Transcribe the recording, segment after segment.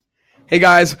Hey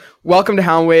guys, welcome to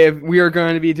Houndwave. We are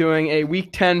going to be doing a Week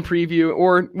 10 preview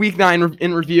or Week 9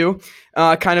 in review,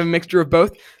 kind of a mixture of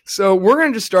both. So we're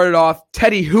going to just start it off.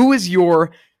 Teddy, who is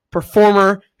your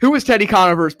performer? Who is Teddy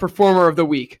Conover's performer of the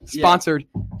week? Sponsored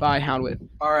by Houndwave.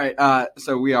 All right,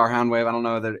 so we are Houndwave. I don't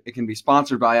know that it can be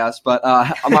sponsored by us, but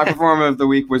my performer of the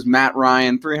week was Matt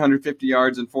Ryan. 350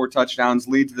 yards and 4 touchdowns,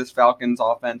 leads this Falcons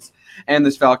offense and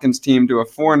this Falcons team to a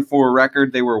 4-4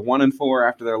 record. They were 1-4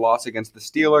 after their loss against the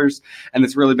Steelers, and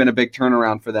it's really been a big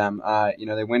turnaround for them.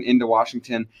 They went into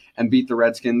Washington and beat the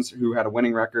Redskins, who had a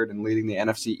winning record and leading the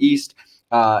NFC East.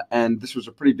 And this was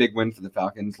a pretty big win for the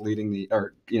Falcons,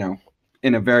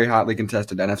 in a very hotly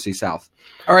contested NFC South.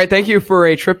 All right, thank you for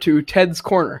a trip to Ted's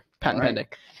Corner, patent pending.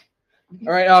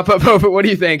 All right, Pope, what do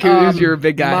you think? Who's your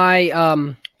big guy?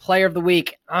 My player of the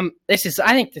week. I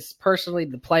think this is personally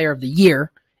the player of the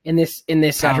year in this.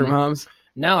 Patrick Mahomes.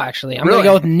 No, actually, I'm going to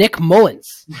go with Nick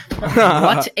Mullins.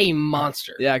 What a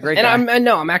monster! Yeah, great. And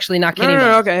guy. I'm actually not kidding.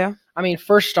 No, okay, yeah. I mean,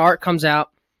 first start comes out.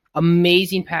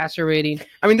 Amazing passer rating.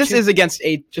 I mean, this is against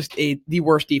the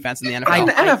worst defense in the NFL.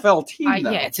 It's an NFL team,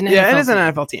 though. Yeah, it's an NFL it is team.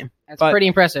 an NFL team. That's pretty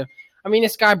impressive. I mean,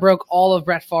 this guy broke all of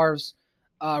Brett Favre's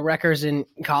records in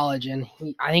college, and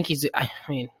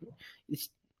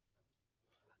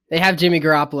they have Jimmy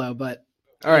Garoppolo, but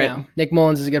all right, Nick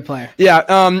Mullins is a good player. Yeah.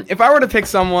 If I were to pick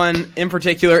someone in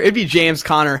particular, it'd be James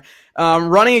Conner.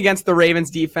 Running against the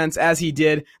Ravens defense as he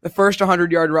did, the first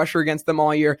 100-yard rusher against them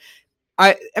all year.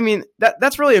 I mean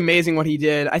that's really amazing what he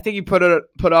did. I think he put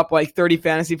up like 30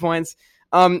 fantasy points.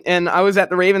 And I was at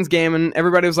the Ravens game and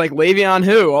everybody was like, Le'Veon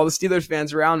who? All the Steelers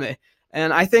fans around me.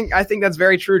 And I think that's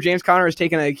very true. James Conner has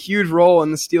taken a huge role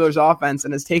in the Steelers offense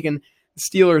and has taken the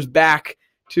Steelers back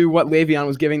to what Le'Veon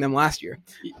was giving them last year.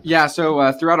 Yeah,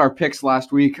 so throughout our picks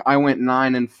last week, I went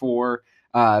 9-4.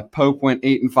 Pope went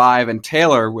 8-5, and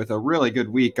Taylor with a really good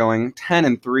week, going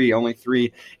 10-3, only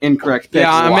 3 incorrect picks.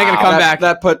 Yeah, I'm making a comeback.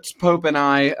 That puts Pope and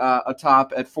I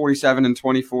atop at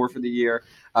 47-24 for the year.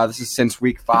 This is since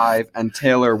week 5, and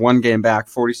Taylor 1 game back,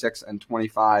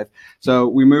 46-25. So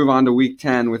we move on to week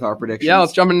 10 with our predictions. Yeah,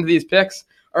 let's jump into these picks.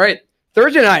 All right,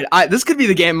 Thursday night. This could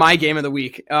be my game of the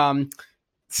week.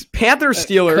 Panthers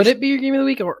Steelers. Could it be your game of the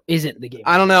week, or is it the game?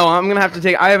 I don't know. I'm gonna have to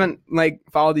take. I haven't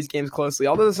followed these games closely,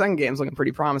 although the second game's looking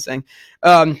pretty promising.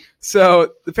 So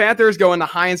the Panthers go into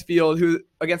Heinz Field, who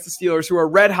against the Steelers, who are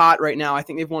red hot right now. I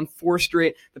think they've won 4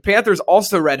 straight. The Panthers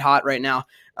also red hot right now.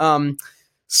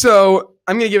 So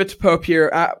I'm gonna give it to Pope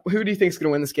here. Who do you think is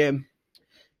gonna win this game?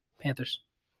 Panthers.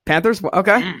 Panthers?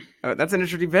 Okay. That's an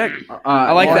interesting pick.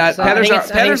 I like that. So Panthers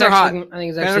are hot. I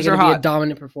think it's actually going to be a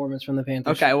dominant performance from the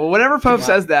Panthers. Okay, well, whenever Pope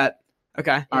says that,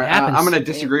 okay. All right, I'm going to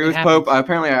disagree with Pope.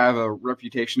 Apparently, I have a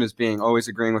reputation as being always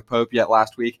agreeing with Pope, yet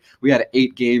last week we had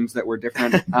 8 games that were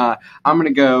different. I'm going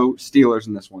to go Steelers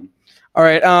in this one. All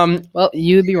right. Well,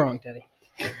 you would be wrong, Teddy.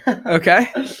 Okay.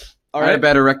 All right. I had a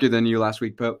better record than you last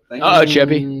week, Pope. Thank you. Uh-oh,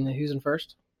 Chippy. Who's in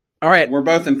first? All right. We're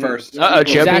both in first. Uh-oh,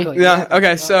 Chippy. Exactly. Yeah,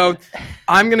 okay, so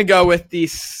I'm going to go with the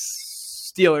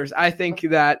Steelers. I think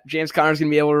that James Conner is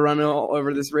going to be able to run all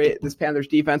over this Panthers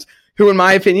defense, who, in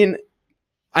my opinion,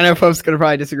 I know folks going to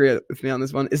probably disagree with me on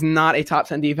this one, is not a top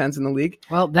 10 defense in the league.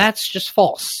 Well, that's just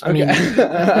false. Okay.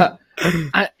 I mean,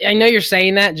 I know you're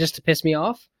saying that just to piss me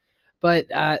off, but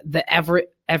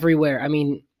everywhere. I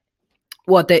mean,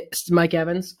 Mike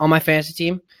Evans on my fantasy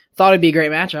team thought it'd be a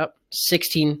great matchup.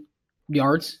 16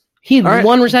 yards. He had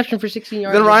 1 reception for 16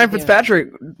 yards. Then Ryan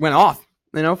Fitzpatrick went off.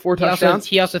 4 touchdowns.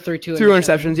 He also threw 2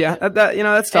 interceptions. Yeah,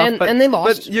 that's tough. And they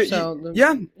lost.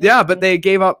 But they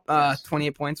gave up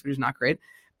 28 points, which is not great.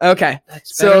 Okay,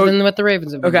 that's better than what the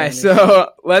Ravens have been doing. So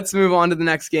let's move on to the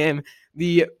next game.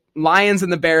 The Lions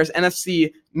and the Bears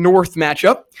NFC North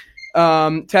matchup.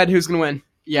 Ted, who's going to win?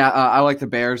 Yeah, I like the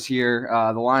Bears here.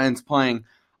 The Lions playing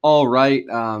all right,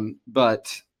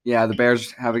 but yeah, the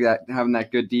Bears having that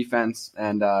good defense,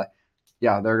 and they're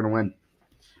going to win.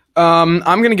 I'm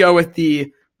going to go with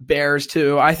the Bears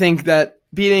too. I think that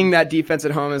beating that defense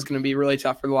at home is going to be really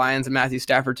tough for the Lions and Matthew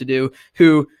Stafford to do,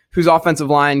 whose offensive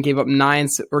line gave up 9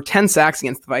 or 10 sacks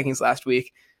against the Vikings last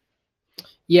week.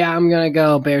 Yeah, I'm going to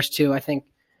go Bears too. I think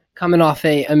coming off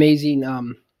a amazing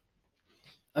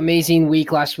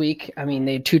week last week. I mean,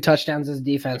 they had 2 touchdowns as a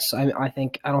defense. I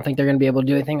don't think they're going to be able to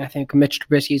do anything. I think Mitch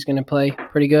Trubisky is going to play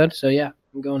pretty good. So yeah,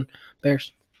 I'm going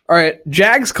Bears. All right,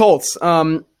 Jags Colts.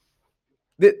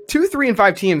 The 2, 3, and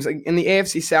 5 teams in the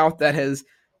AFC South that has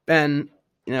been,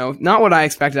 not what I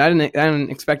expected. I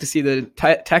didn't expect to see the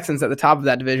Texans at the top of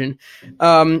that division.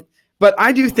 But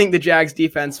I do think the Jags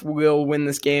defense will win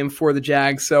this game for the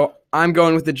Jags. So I'm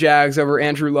going with the Jags over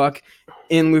Andrew Luck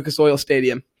in Lucas Oil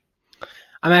Stadium.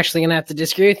 I'm actually gonna have to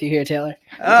disagree with you here, Taylor.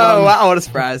 Oh wow, what a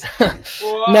surprise!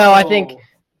 No, I think.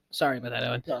 Sorry about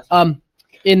that, Owen.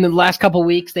 In the last couple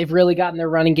weeks, they've really gotten their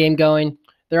running game going.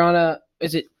 They're on a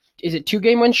is it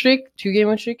 2-game win streak? 2-game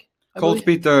win streak. Colts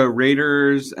beat the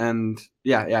Raiders and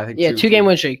I think 2-game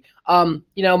win streak.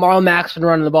 Marlon Mack's been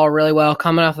running the ball really well,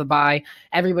 coming off the bye.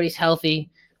 Everybody's healthy.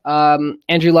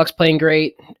 Andrew Luck's playing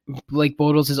great. Blake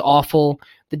Bortles is awful.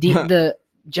 The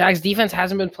Jags defense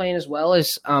hasn't been playing as well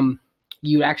as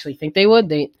you actually think they would.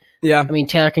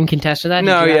 Taylor can contest to that.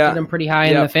 No, he drafted them pretty high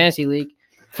in the fantasy league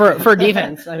for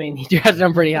defense. He drafted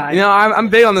them pretty high. I'm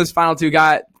big on those final two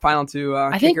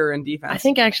kicker and defense. I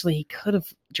think actually he could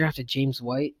have drafted James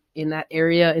White in that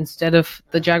area instead of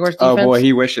the Jaguars defense. Oh boy,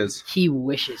 he wishes.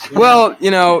 Well,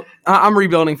 I'm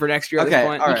rebuilding for next year at this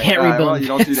point. All right. You can't rebuild. Well, you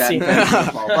don't do that in fantasy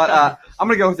football. But I'm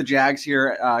going to go with the Jags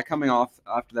here. Coming off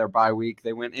after their bye week,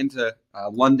 they went into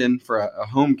London for a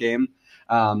home game.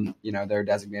 Their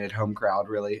designated home crowd,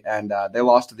 really, and they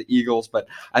lost to the Eagles. But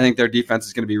I think their defense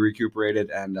is going to be recuperated,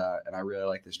 and I really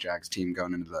like this Jags team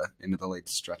going into the late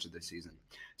stretch of this season.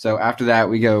 So after that,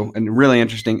 we go a really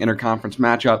interesting interconference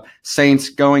matchup. Saints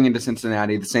going into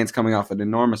Cincinnati. The Saints coming off an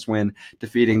enormous win,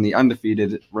 defeating the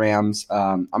undefeated Rams.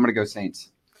 I'm going to go Saints.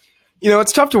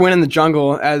 It's tough to win in the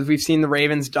jungle, as we've seen the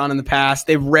Ravens done in the past.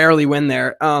 They rarely win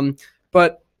there.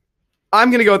 But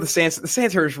I'm going to go with the Saints. The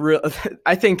Saints are real.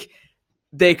 I think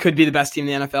they could be the best team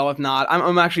in the NFL. If not,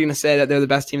 I'm actually going to say that they're the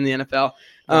best team in the NFL.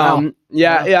 Wow.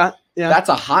 Yeah. That's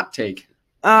a hot take.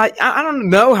 I don't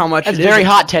know how much. That's very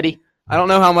hot, Teddy. I don't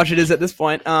know how much it is at this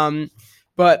point.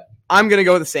 But I'm going to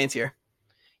go with the Saints here.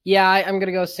 Yeah, I'm going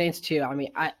to go Saints too.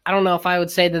 I don't know if I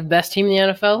would say they're the best team in the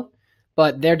NFL,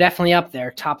 but they're definitely up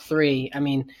there, top 3.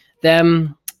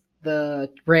 Them, the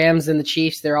Rams, and the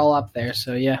Chiefs, they're all up there.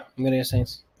 So, yeah, I'm going to go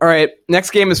Saints. All right,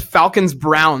 next game is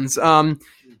Falcons-Browns.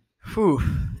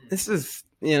 This is,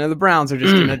 the Browns are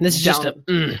just in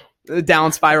a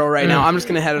down spiral right now. I'm just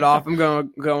going to head it off. I'm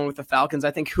going with the Falcons.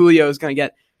 I think Julio is going to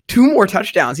get 2 more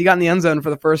touchdowns. He got in the end zone for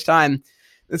the first time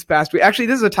this past week. Actually,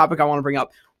 this is a topic I want to bring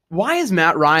up. Why does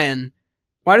Matt Ryan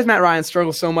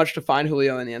struggle so much to find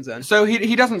Julio in the end zone? So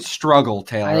he doesn't struggle,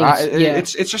 Taylor.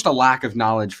 It's It's just a lack of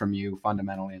knowledge from you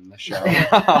fundamentally in this show.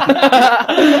 Matt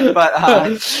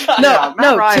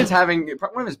Ryan's having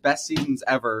one of his best seasons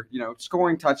ever.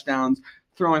 Scoring touchdowns,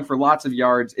 throwing for lots of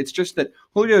yards. It's just that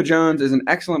Julio Jones is an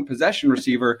excellent possession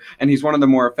receiver, and he's one of the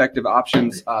more effective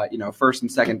options, first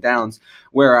and second downs,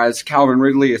 whereas Calvin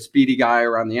Ridley, a speedy guy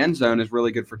around the end zone, is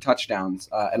really good for touchdowns.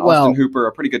 And Austin Hooper,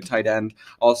 a pretty good tight end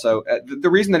also. The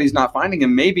reason that he's not finding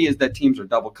him maybe is that teams are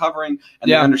double covering,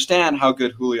 and they understand how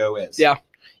good Julio is. Yeah.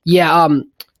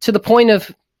 To the point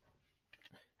of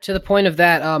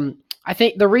that, I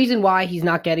think the reason why he's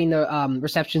not getting the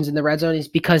receptions in the red zone is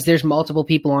because there's multiple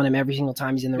people on him every single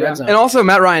time he's in the red zone. And also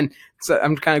Matt Ryan, so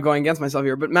I'm kind of going against myself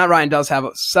here, but Matt Ryan does have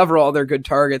several other good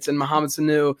targets, and Mohamed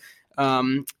Sanu,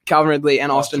 Calvin Ridley,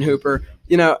 and Austin Hooper.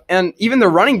 And even the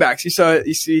running backs. You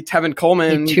see Tevin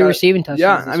Coleman. 2 receiving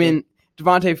touchdowns. Yeah,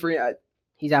 Devontae Free.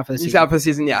 He's out for the season. He's out for the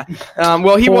season. Yeah.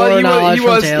 He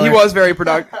was very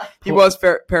productive. He was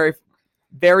very,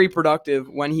 very productive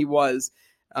when he was.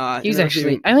 He was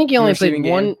actually. I think he only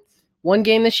played one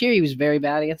game this year. He was very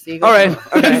bad against the Eagles. All right,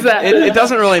 okay. it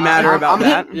doesn't really matter about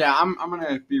that. Yeah, I'm going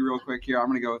to be real quick here. I'm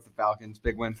going to go with the Falcons.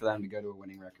 Big win for them to go to a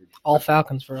winning record. All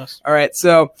Falcons for us. All right,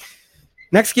 so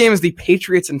next game is the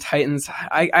Patriots and Titans.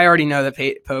 I already know that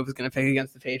Pope is going to pick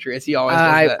against the Patriots. He always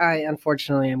does that. I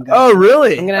unfortunately am going. Oh,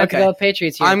 really? I'm going to have to go with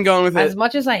Patriots here. I'm going with as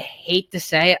much as I hate to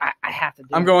say it, I have to do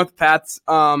I'm going with the Pats.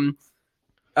 Yeah.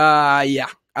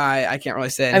 I can't really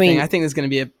say anything. I think there's going to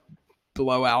be a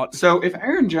blowout. So if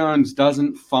Aaron Jones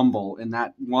doesn't fumble in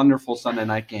that wonderful Sunday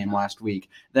night game last week,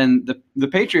 then the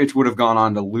Patriots would have gone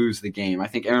on to lose the game. I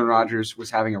think Aaron Rodgers was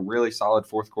having a really solid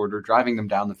fourth quarter, driving them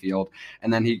down the field,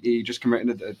 and then he just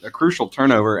committed a crucial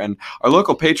turnover. And our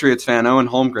local Patriots fan, Owen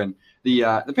Holmgren,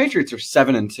 the Patriots are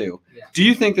 7-2. Yeah. Do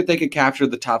you think that they could capture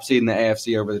the top seed in the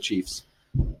AFC over the Chiefs?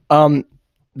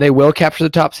 They will capture the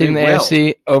top seed in the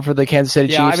AFC over the Kansas City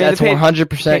Chiefs. That's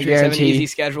 100% guaranteed. Have an easy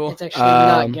schedule. It's actually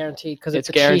not guaranteed because if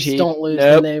the Chiefs don't lose,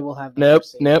 then they will have the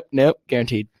Nope.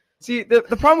 Guaranteed. See, the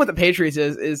problem with the Patriots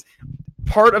is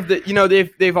part of the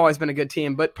they've always been a good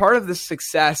team, but part of the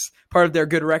success, part of their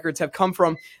good records have come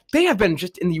from they have been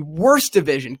just in the worst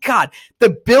division. God, the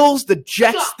Bills, the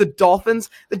Jets, the Dolphins.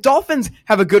 The Dolphins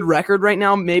have a good record right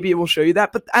now. Maybe it will show you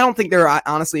that, but I don't think they're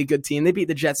honestly a good team. They beat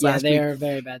the Jets last week. Yeah, they are a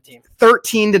very bad team.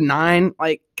 13-9.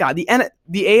 Like, God, the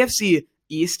AFC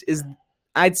East is,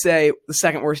 I'd say, the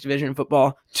second worst division in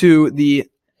football to the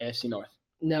AFC North.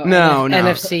 No.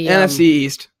 NFC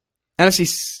East. NFC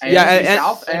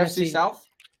South.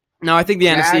 No, I think the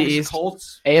Jags, NFC East.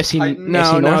 Colts, AFC. Titans. No,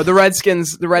 AFC no, North? the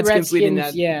Redskins leading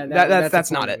that. Yeah,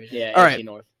 that's a not poor it. division. Yeah, All AFC right.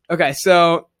 North. Okay,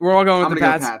 so we're all going I'm with the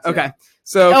gonna go Pats. Pats, yeah. Okay,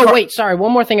 so Oh wait, sorry.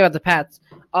 One more thing about the Pats.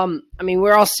 I mean,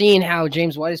 we're all seeing how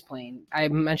James White is playing. I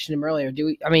mentioned him earlier.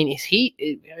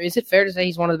 Is it fair to say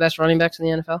he's one of the best running backs in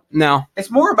the NFL? no, It's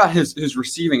more about his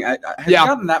receiving. Has he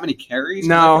gotten that many carries?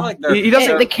 'Cause I no, feel like they're- he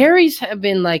doesn't. The carries have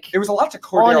been like. It was a lot to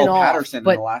on and Cordell off, Patterson in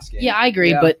but- the last game. Yeah, I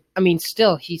agree, Yeah. but I mean,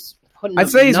 still, he's putting. I'd up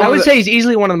say he's I one would of say he's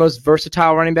easily one of the most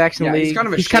versatile running backs in the Yeah, league. he's kind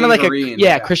of a he's kind of like Shane Vereen, a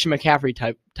yeah. Christian McCaffrey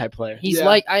type player. He's Yeah.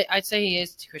 like I'd say he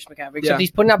is to Christian McCaffrey, except Yeah.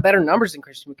 he's putting out better numbers than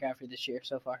Christian McCaffrey this year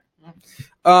so far.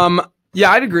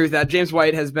 Yeah, I'd agree with that. James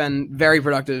White has been very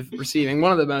productive receiving,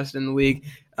 one of the most in the league.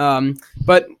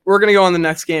 But we're gonna go on the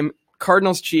next game: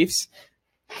 Cardinals Chiefs.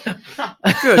 Good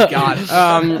God!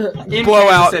 In Kansas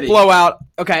Blowout, City. blowout.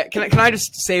 Okay, can I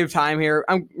just save time here?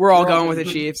 We're all going with the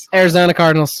Chiefs. Arizona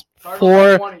Cardinals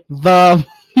for the.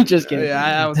 Just kidding.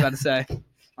 Yeah, I was about to say.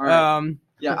 All right.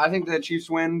 Yeah. I think the Chiefs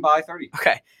win by 30.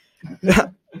 Okay.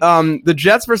 The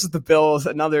Jets versus the Bills,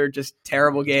 another just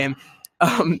terrible game.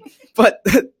 But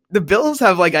the Bills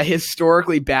have like a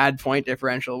historically bad point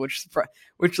differential, which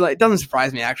like doesn't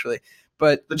surprise me actually.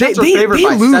 But The Jets are favored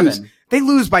by lose. 7. They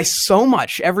lose by so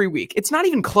much every week. It's not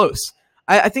even close.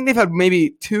 I think they've had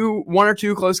maybe one or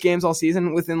two close games all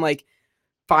season within like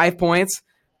 5 points.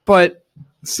 But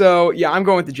so yeah, I'm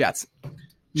going with the Jets.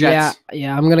 Jets.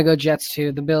 Yeah, I'm gonna go Jets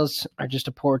too. The Bills are just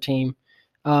a poor team.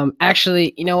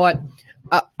 Actually, you know what?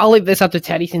 I'll leave this up to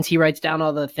Teddy since he writes down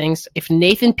all the things. If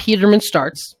Nathan Peterman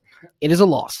starts, it is a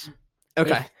loss.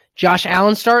 Okay, If Josh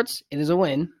Allen starts, it is a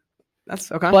win.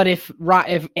 that's okay. But if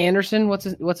Anderson, what's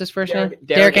his first name? Derek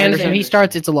Derek Anderson. Anderson. If he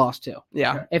starts, it's a loss too.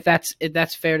 Yeah, If that's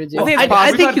fair to do. I think I, it's I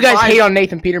possible. think you guys We've had hate five- on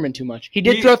Nathan Peterman too much. He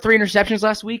did throw 3 interceptions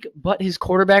last week, but his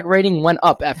quarterback rating went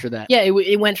up after that. Yeah,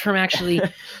 it went from actually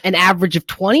an average of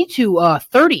 20 to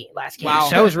 30 last game. Wow.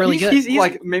 So it was really good. He's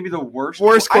like maybe the worst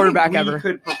Worst I think quarterback we ever.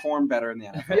 could perform better in the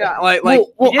NFL. yeah, like well,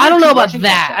 we I don't didn't know keep about rushing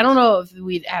that. touchdowns. I don't know if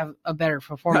we'd have a better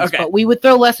performance, Okay. but we would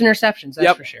throw less interceptions. That's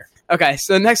Yep. for sure. Okay,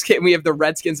 so next game we have the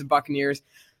Redskins and Buccaneers.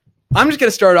 I'm just going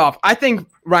to start off. I think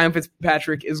Ryan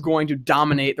Fitzpatrick is going to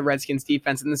dominate the Redskins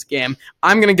defense in this game.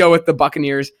 I'm going to go with the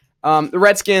Buccaneers. The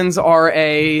Redskins are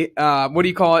a what do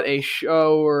you call it? A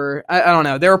show or I don't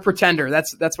know. They're a pretender.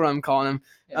 That's what I'm calling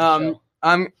them.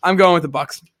 I'm going with the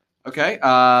Bucs. Okay,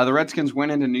 the Redskins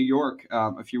went into New York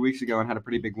a few weeks ago and had a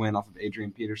pretty big win off of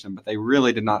Adrian Peterson, but they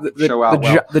really did not show out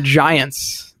well. The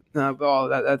Giants.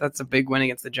 That's a big win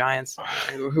against the Giants,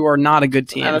 who are not a good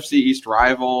team. NFC East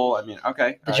rival. I mean,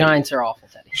 okay. The Giants are awful,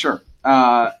 Teddy. Sure.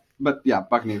 But yeah,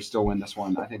 Buccaneers still win this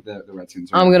one. I think the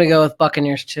Redskins are I'm gonna go with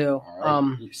Buccaneers too. All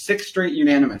right. 6 straight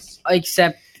unanimous.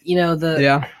 Except the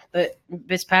Yeah,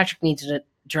 Fitzpatrick needs to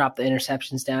drop the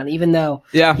interceptions down, even though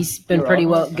yeah. he's been pretty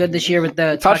good this year with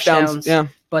the touchdowns. Yeah.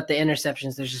 But the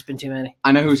interceptions, there's just been too many.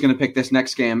 I know who's going to pick this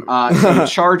next game. So the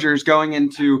Chargers going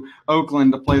into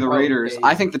Oakland to play the Raiders.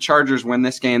 I think the Chargers win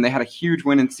this game. They had a huge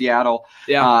win in Seattle.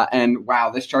 Yeah. And wow,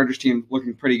 this Chargers team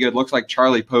looking pretty good. Looks like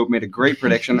Charlie Pope made a great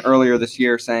prediction earlier this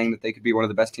year saying that they could be one of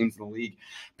the best teams in the league.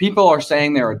 People are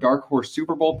saying they're a dark horse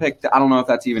Super Bowl pick. I don't know if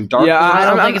that's even dark Yeah, horse. I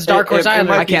don't think it's dark horse either.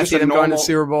 I can't see them going to the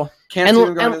Super Bowl. Can't see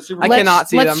them going to the Super I Bowl. cannot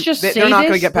see let's them. just They're say not going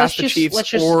to this. get past the Let's Chiefs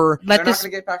just or They're let not this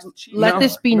going to get past the Chiefs. let No.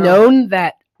 this be No. known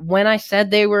that when I said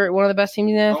they were one of the best teams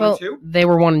in the 0 and NFL, 2? they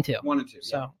were 1 and 2. 1 and 2.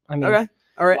 So I mean, Okay.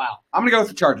 All right. wow. I'm going to go with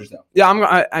the Chargers though. Yeah, I'm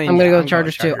going to go with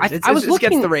Chargers, too. I was It looking-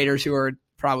 gets the Raiders, who are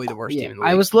probably the worst Yeah, team in the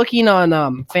league. I was looking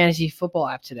on fantasy football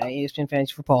app today, ESPN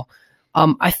Fantasy Football.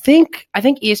 I think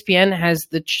ESPN has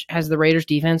the Raiders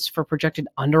defense for projected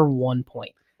under 1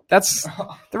 point. That's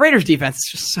the Raiders defense is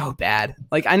just so bad.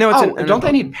 Like I know it's Don't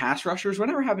they need pass rushers?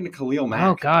 Whatever happened to Khalil Mack?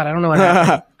 Oh God, I don't know what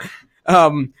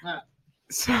happened.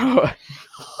 So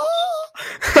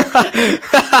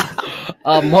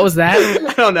What was that?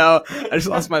 I don't know. I just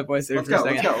lost my voice there Let's for a go.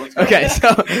 second. Let's go. Okay, so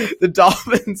the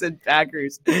Dolphins and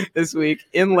Packers this week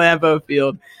in Lambeau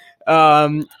Field.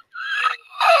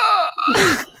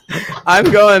 I'm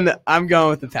going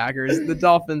with the Packers. The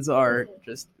Dolphins are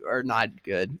not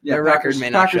good. Yeah, Their Packers, record may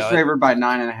not Packers show it. favored by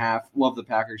 9.5. Love the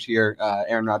Packers here.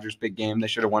 Aaron Rodgers, big game. They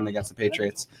should have won against the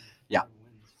Patriots.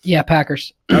 Yeah,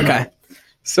 Packers. Okay.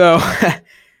 So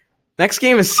next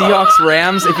game is Seahawks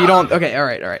Rams. If you don't, okay, all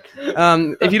right.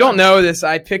 If you don't know this,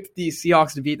 I picked the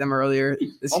Seahawks to beat them earlier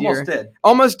this year.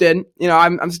 Almost did. You know,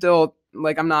 I'm still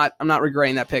like I'm not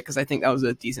regretting that pick because I think that was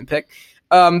a decent pick.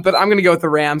 But I'm gonna go with the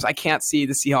Rams. I can't see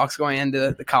the Seahawks going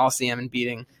into the Coliseum and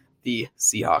beating the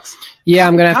Seahawks. Yeah,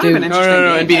 I'm gonna have Kind of to. an No, interesting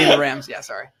game. and beating the Rams. Yeah,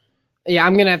 sorry. Yeah,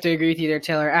 I'm gonna have to agree with you there,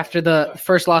 Taylor. After the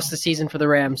first loss of the season for the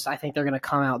Rams, I think they're gonna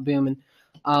come out booming.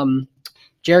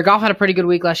 Jared Goff had a pretty good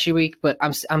week last week, but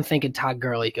I'm thinking Todd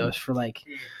Gurley goes for like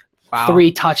Wow.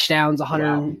 3 touchdowns,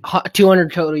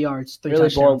 200 total yards, 3 Really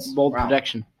touchdowns. bold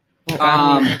prediction.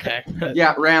 Okay.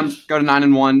 Yeah, Rams go to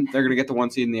 9-1. They're going to get the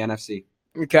 1 seed in the NFC.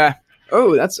 Okay.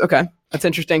 Oh, that's okay. That's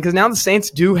interesting because now the Saints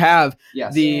do have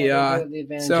Yes. the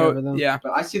advantage over them. yeah.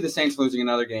 But I see the Saints losing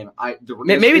another game.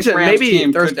 Maybe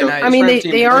Thursday night. I mean,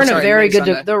 they are in a Sorry, very maybe good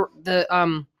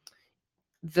Sunday.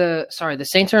 the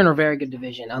Saints are in a very good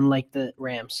division, unlike the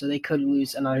Rams, so they could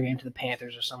lose another game to the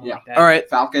Panthers or something like that. All right.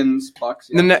 Falcons, Bucks.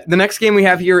 Yeah. The next game we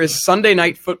have here is Sunday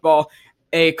Night Football,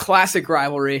 a classic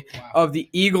rivalry of the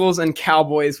Eagles and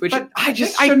Cowboys, which But I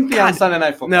shouldn't be on Sunday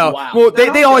Night Football. No. Wow. Well,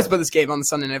 they always put this game on the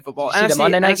Sunday Night Football. See the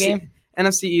Monday night game?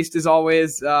 NFC East is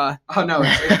always Oh no,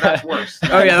 that's worse.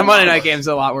 oh yeah, the Monday night game's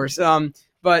a lot worse.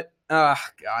 But God,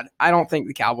 I don't think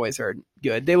the Cowboys are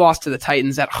good. They lost to the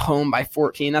Titans at home by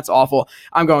 14. That's awful.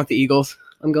 I'm going with the Eagles.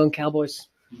 I'm going Cowboys.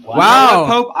 Wow.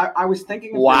 Pope, I was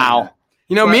thinking. Of Wow. doing that.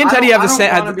 You know, But me and I Teddy don't- have the I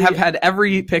same. don't wanna Have be- had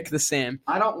every pick the same.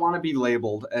 I don't want to be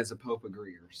labeled as a Pope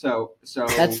agreeer. So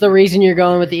That's the reason you're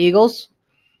going with the Eagles,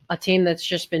 a team that's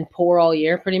just been poor all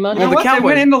year, pretty much. You know the what? They Cowboys-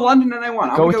 went into London and they won.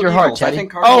 I'm Go gonna with your heart, Eagles. I Teddy.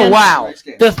 think Cardinals Oh, win wow. the next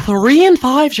game. The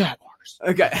 3-5 Jaguars.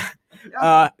 Okay.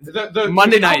 The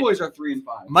Monday night. Cowboys are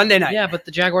 3-5. Monday night. Yeah, but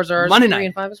the Jaguars are Monday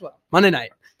night. 3-5 as well. Monday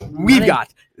night. We've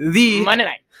got the Monday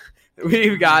night.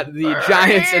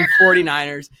 Giants and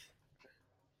 49ers.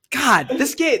 God,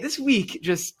 this week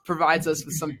just provides us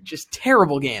with some just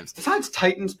terrible games. Besides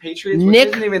Titans, Patriots, which Nick-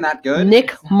 isn't even that good.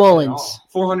 Nick Mullins,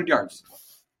 400 yards.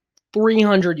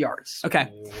 300 yards, Okay.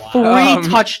 3 Um,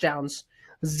 touchdowns,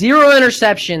 0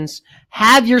 interceptions.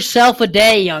 Have yourself a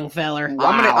day, young feller. I'm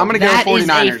gonna go That is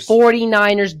 49ers. a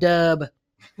 49ers dub.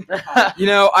 You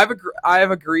know, I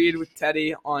have agreed with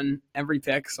Teddy on every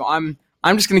pick, so I'm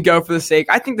just going to go for the sake.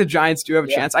 I think the Giants do have a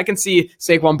chance. I can see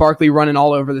Saquon Barkley running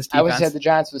all over this I defense. would say the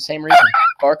Giants for the same reason.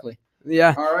 Barkley.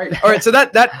 Yeah. All right. All right, so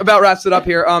that about wraps it up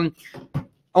here.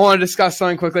 I want to discuss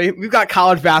something quickly. We've got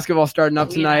college basketball starting up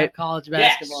We tonight. have college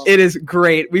basketball. It is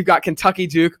great. We've got Kentucky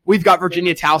Duke. We've got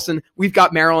Virginia Towson. We've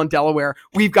got Maryland Delaware.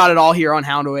 We've got it all here on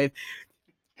Hound Wave.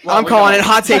 I'm calling it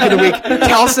hot take of the week.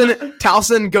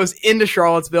 Towson goes into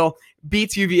Charlottesville,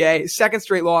 beats UVA. Second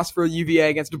straight loss for UVA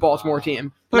against a Baltimore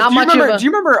team. But Not do you much of remember, a- do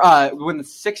you remember when the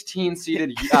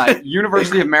 16-seeded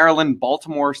University of Maryland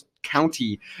Baltimore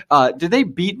County did they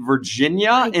beat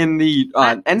Virginia in the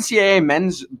NCAA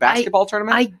men's basketball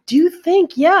tournament? I do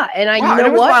think, yeah. And Wow, you and know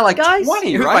it was what, by like guys?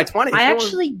 20, It was by right? 20. I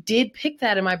actually did pick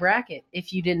that in my bracket,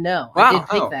 if you didn't know. Wow. I did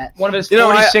pick Oh. that. One of his You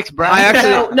know, 46 Browns. I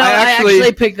actually- I actually-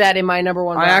 actually picked that in my number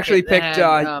one I bracket. actually that picked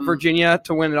had, Virginia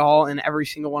to win it all in every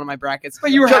single one of my brackets.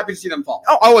 But you were Ju- happy to see them fall.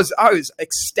 Oh, I was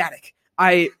ecstatic.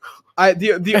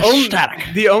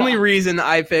 The only reason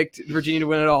I picked Virginia to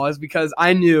win it all is because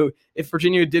I knew if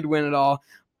Virginia did win it all,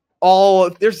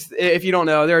 if you don't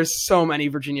know, there's so many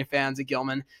Virginia fans at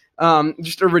Gilman,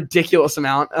 just a ridiculous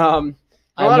amount. A I'm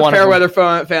lot of one of them.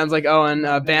 Fairweather fans like Owen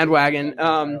bandwagon.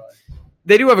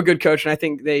 They do have a good coach, and I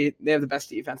think they have the best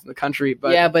defense in the country.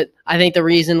 But yeah, but I think the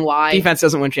reason why defense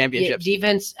doesn't win Yeah, championships.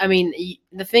 defense. I mean,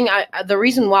 the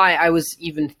reason why I was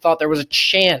even thought there was a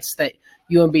chance that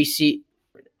UMBC,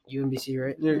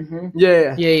 right?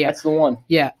 Yeah. Yeah. That's the one.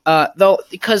 Yeah, though,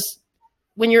 because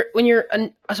when you're a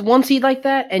 1 seed like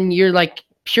that and you're like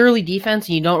purely defense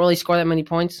and you don't really score that many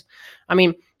points, I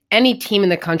mean, any team in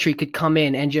the country could come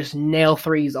in and just nail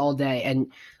threes all day. And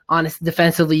honest,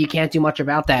 defensively, you can't do much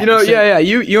about that. You know, So- yeah.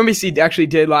 UMBC actually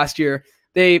did last year.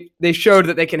 They showed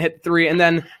that they can hit three, and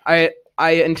then I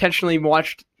intentionally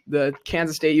watched the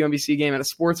Kansas State UMBC game at a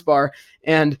sports bar,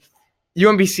 and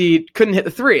UMBC couldn't hit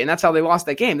the three, and that's how they lost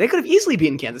that game. They could have easily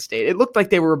beaten Kansas State. It looked like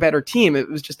they were a better team. It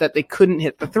was just that they couldn't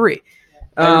hit the three.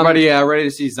 Everybody ready to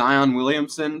see Zion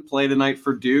Williamson play tonight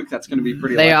for Duke? That's going to be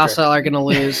pretty. They electric. also are going to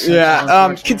lose. Yeah,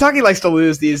 unfortunately. Kentucky likes to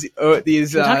lose these.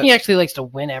 Kentucky actually likes to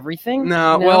win everything.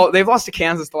 No, you know? well, they've lost to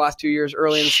Kansas the last 2 years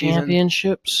early in the season.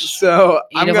 Championships. So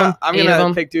Eight of them. I'm Eight of gonna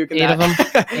them. pick Duke in 8 of them.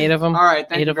 that. 8 of them. All right,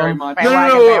 thank Eight you of very them. much.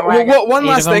 No. One Eight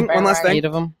last of thing. them. One last thing. 8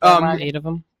 of them. Um, 8 of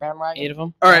them. 8 of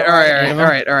them. All right.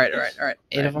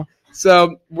 8 of them.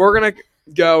 So we're gonna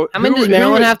go. How many does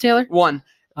Maryland have, Taylor? One.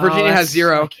 Virginia has that's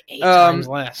 0. Like 8 Um, times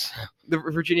less. The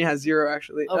Virginia has 0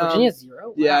 actually. Oh, Virginia has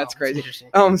 0? yeah, Wow, it's crazy. that's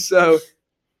interesting. So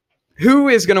who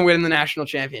is gonna win the national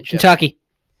championship? Kentucky.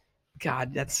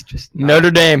 God, that's just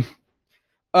Notre Dame.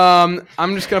 I'm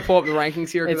just gonna pull up the rankings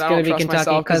here It's because I going don't to be trust Kentucky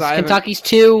myself because I haven't- Kentucky's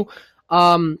 2.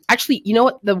 Actually, you know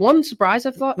what? The one surprise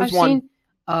I've Who's one?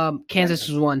 seen, Kansas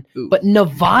was 1. Ooh. But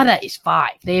Nevada is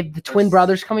 5. They have the twin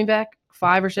brothers coming back.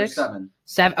 5 or 6?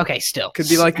 7. Okay, still. Could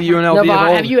be like the UNLV.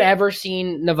 Nevada, have you ever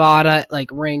seen Nevada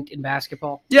ranked in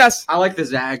basketball? Yes. I like the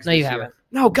Zags. No, you haven't.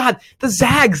 No, God, the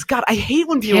Zags. God, I hate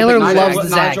when people. Taylor think loves the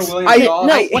Zags.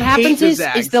 What happens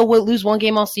is they'll lose one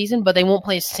game all season, but they won't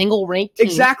play a single ranked team.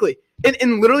 Exactly.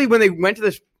 And literally, when they went to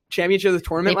the championship of the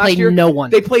tournament last year, no one.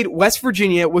 They played West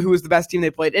Virginia, who was the best team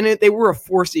they played, and they were a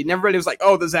 4 seed. And everybody was like,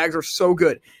 "Oh, the Zags are so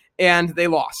good," and they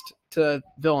lost to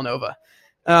Villanova.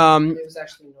 It was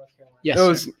actually North Carolina. Yes. It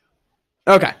was,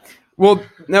 okay. Well,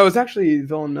 no, it was actually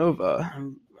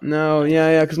Villanova. No,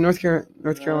 because North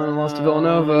Carolina lost to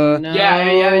Villanova. No.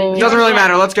 Yeah. It doesn't really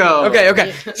matter. Let's go. Okay.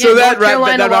 Yeah, So that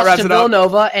about wraps to it up.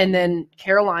 Villanova, and then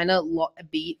Carolina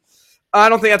beat. I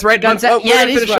don't think that's right. It is right.